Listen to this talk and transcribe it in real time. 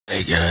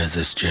Hey guys,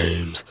 it's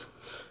James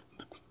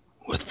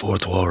with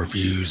Fourth Wall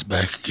Reviews,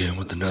 back again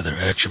with another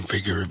action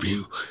figure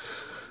review.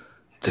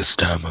 This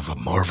time of a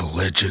Marvel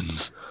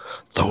Legends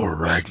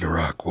Thor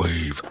Ragnarok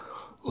Wave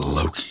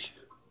Loki.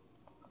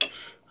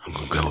 I'm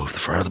gonna go over the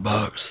front of the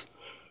box. It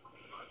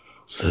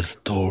says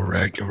Thor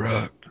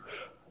Ragnarok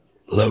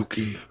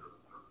Loki.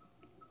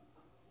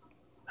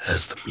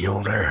 Has the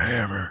Mjolnir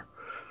hammer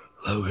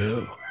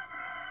logo.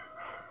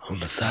 On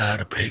the side,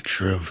 a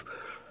picture of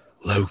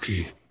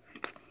Loki.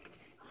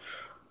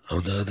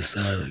 On the other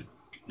side,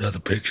 another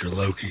picture of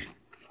Loki.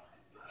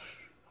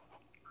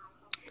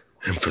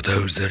 And for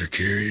those that are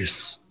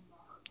curious,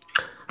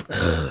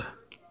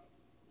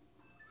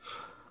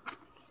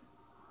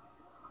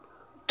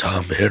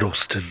 Tom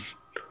Hiddleston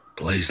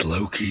plays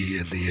Loki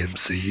in the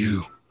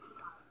MCU.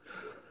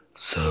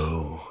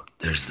 So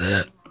there's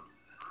that.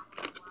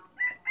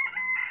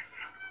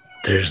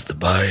 There's the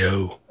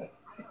bio,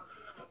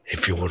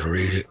 if you want to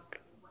read it.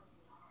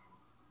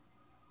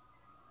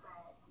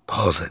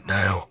 Pause it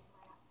now.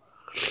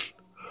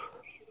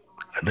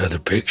 Another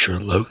picture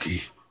of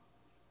Loki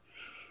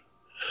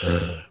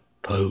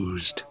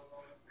posed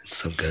in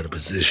some kind of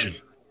position.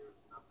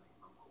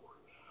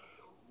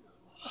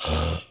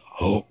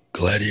 Hulk,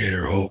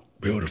 Gladiator Hulk,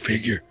 build a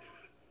figure.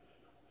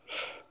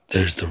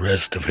 There's the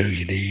rest of who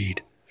you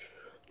need.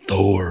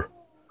 Thor,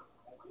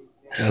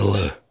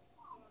 Hela,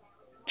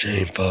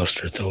 Jane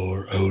Foster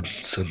Thor,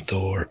 Odinson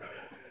Thor,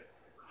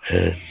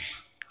 and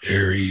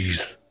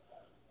Ares.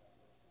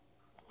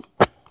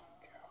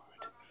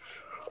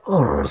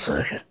 Hold on a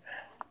second.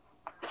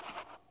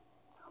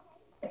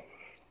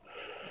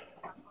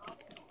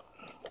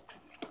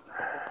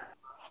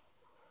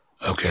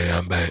 Okay,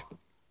 I'm back.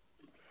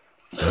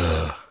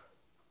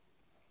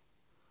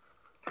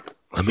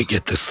 Let me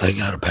get this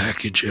thing out of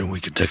package and we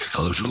can take a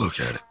closer look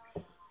at it.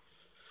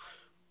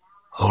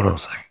 Hold on a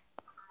second.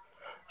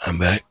 I'm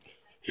back.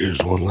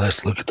 Here's one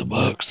last look at the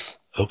box.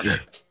 Okay.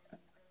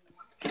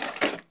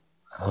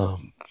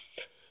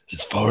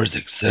 As far as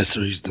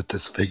accessories that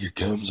this figure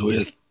comes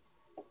with,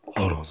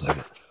 hold on a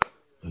second.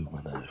 Move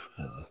my knife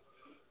out of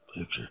the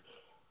picture.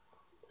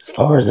 As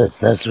far as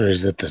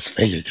accessories that this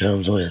figure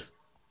comes with,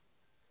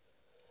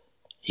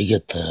 you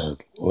get the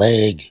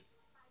leg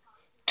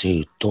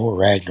to Thor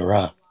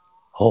Ragnarok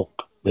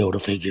Hulk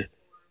Build-A-Figure.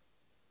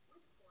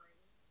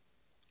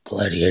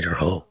 Gladiator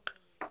Hulk,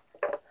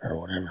 or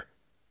whatever.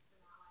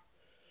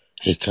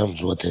 He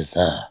comes with his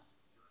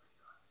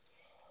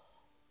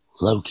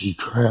Loki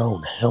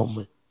crown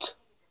helmet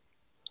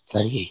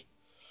thingy.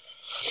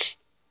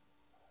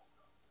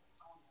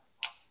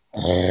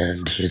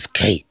 And his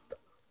cape.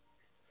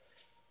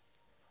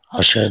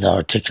 I'll show you the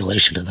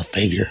articulation of the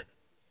figure.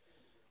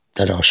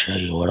 Then I'll show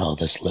you what all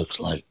this looks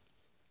like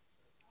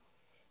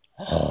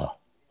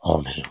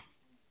on him.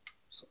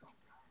 So.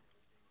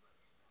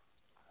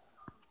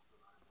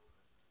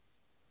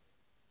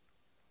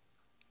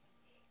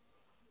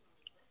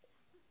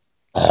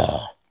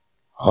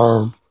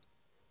 Arm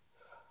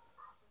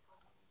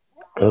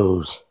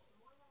goes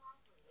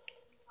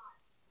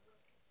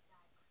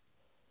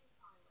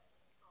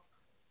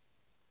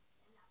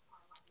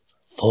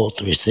full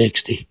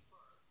 360.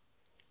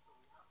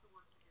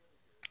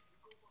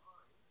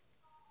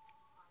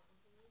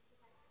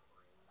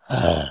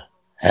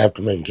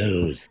 Abdomen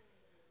goes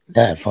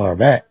that far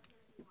back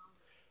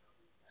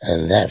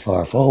and that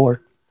far forward.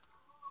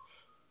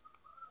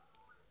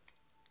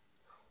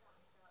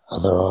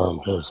 Other arm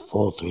goes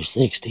full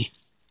 360.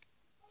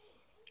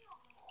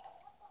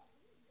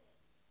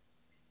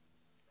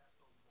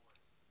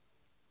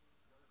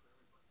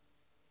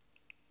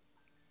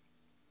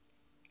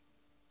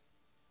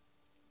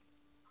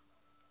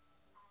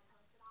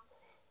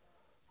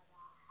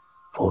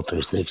 Full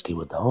 360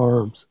 with the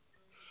arms.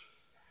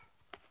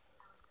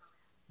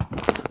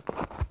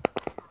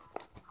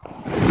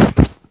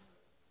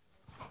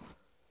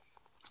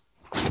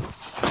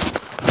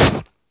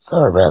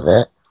 Sorry about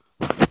that.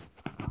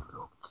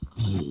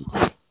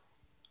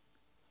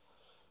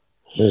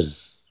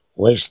 His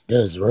waist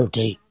does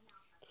rotate,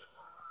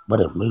 but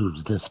it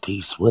moves this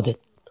piece with it.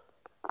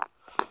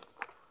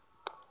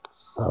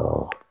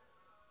 So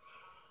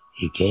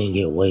you can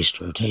get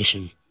waist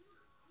rotation.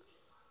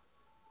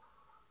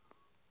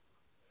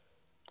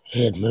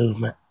 Head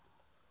movement.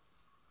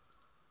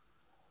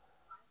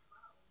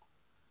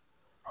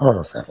 Hold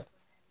on a second.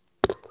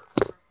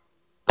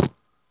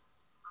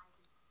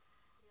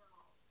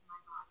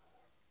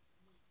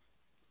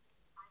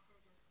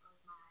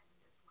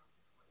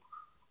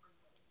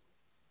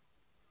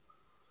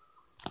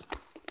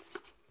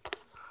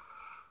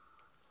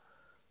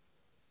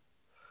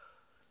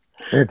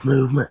 Head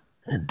movement.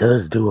 It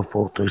does do a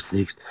full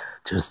 360.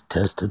 Just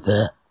tested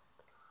that.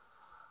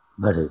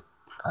 But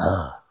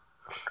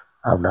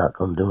I'm not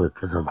going to do it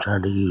because I'm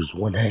trying to use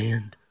one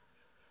hand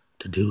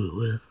to do it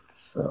with.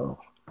 So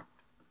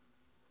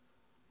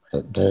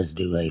it does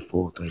do a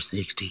full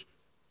 360.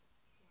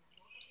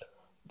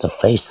 The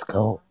face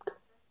sculpt.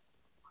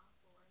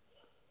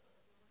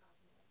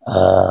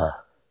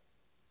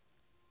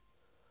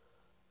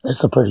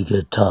 It's a pretty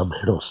good Tom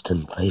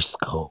Hiddleston face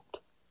sculpt.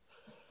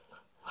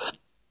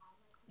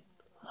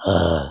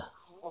 Uh,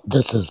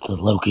 this is the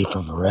Loki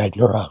from the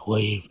Ragnarok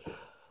wave,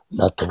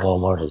 not the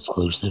Walmart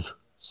exclusive.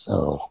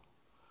 So,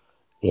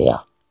 yeah,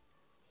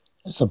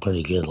 it's a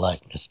pretty good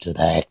likeness to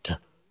the actor.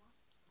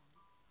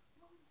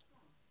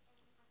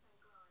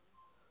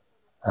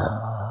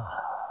 Uh,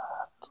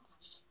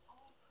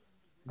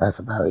 that's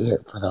about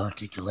it for the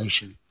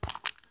articulation.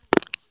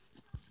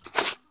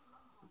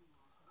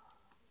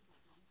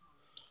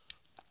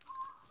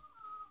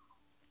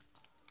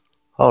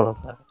 Hold on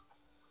a second.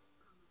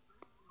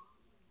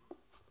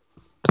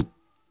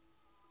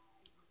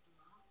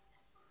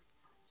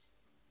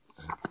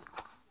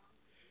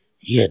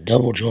 He had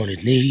double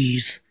jointed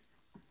knees.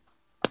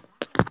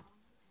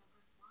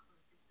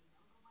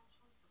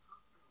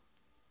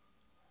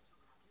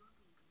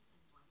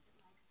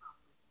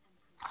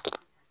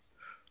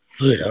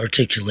 Foot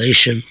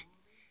articulation.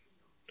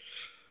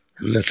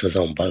 And this is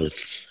on both.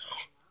 So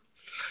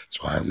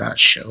that's why I'm not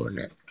showing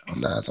it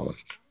on the other one.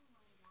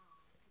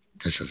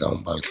 This is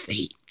on both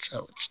feet,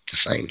 so it's the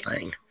same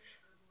thing.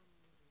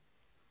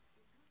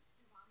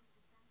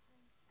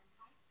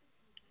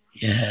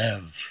 You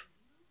have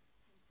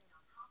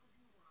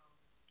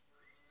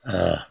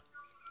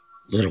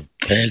little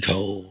peg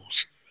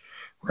holes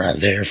right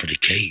there for the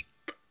cape.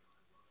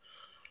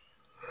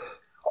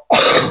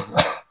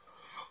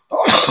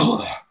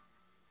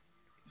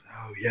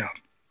 So, yeah,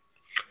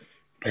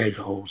 peg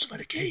holes for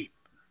the cape.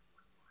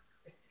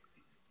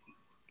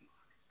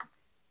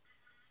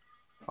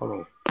 Hold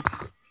on.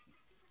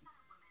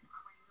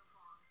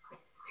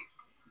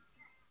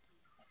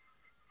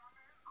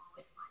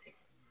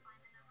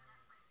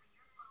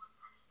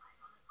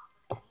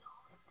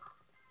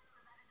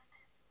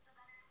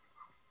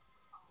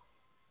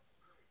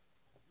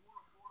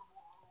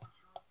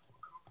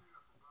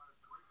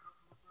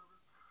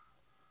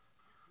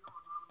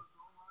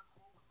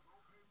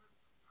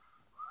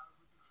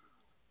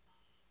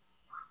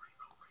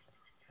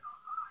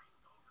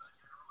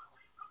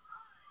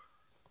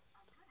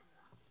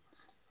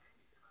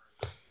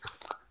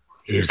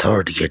 It's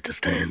hard to get to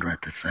stand right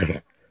this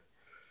second.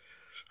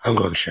 I'm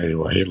going to show you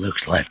what he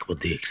looks like with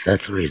the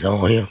accessories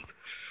on him.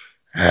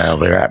 I'll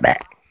be right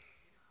back.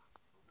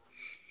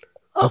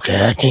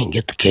 Okay, I can't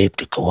get the cape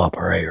to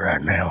cooperate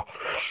right now,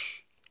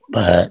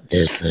 but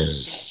this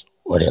is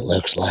what it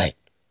looks like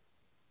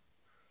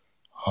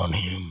on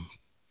him.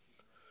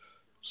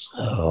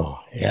 So,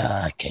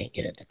 yeah, I can't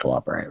get it to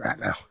cooperate right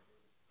now.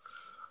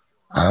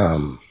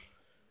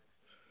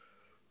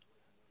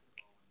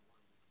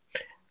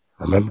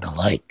 Remember to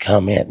like,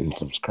 comment, and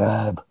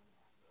subscribe.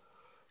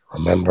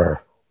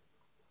 Remember,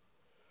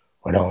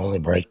 we don't only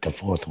break the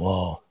fourth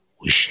wall,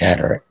 we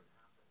shatter it.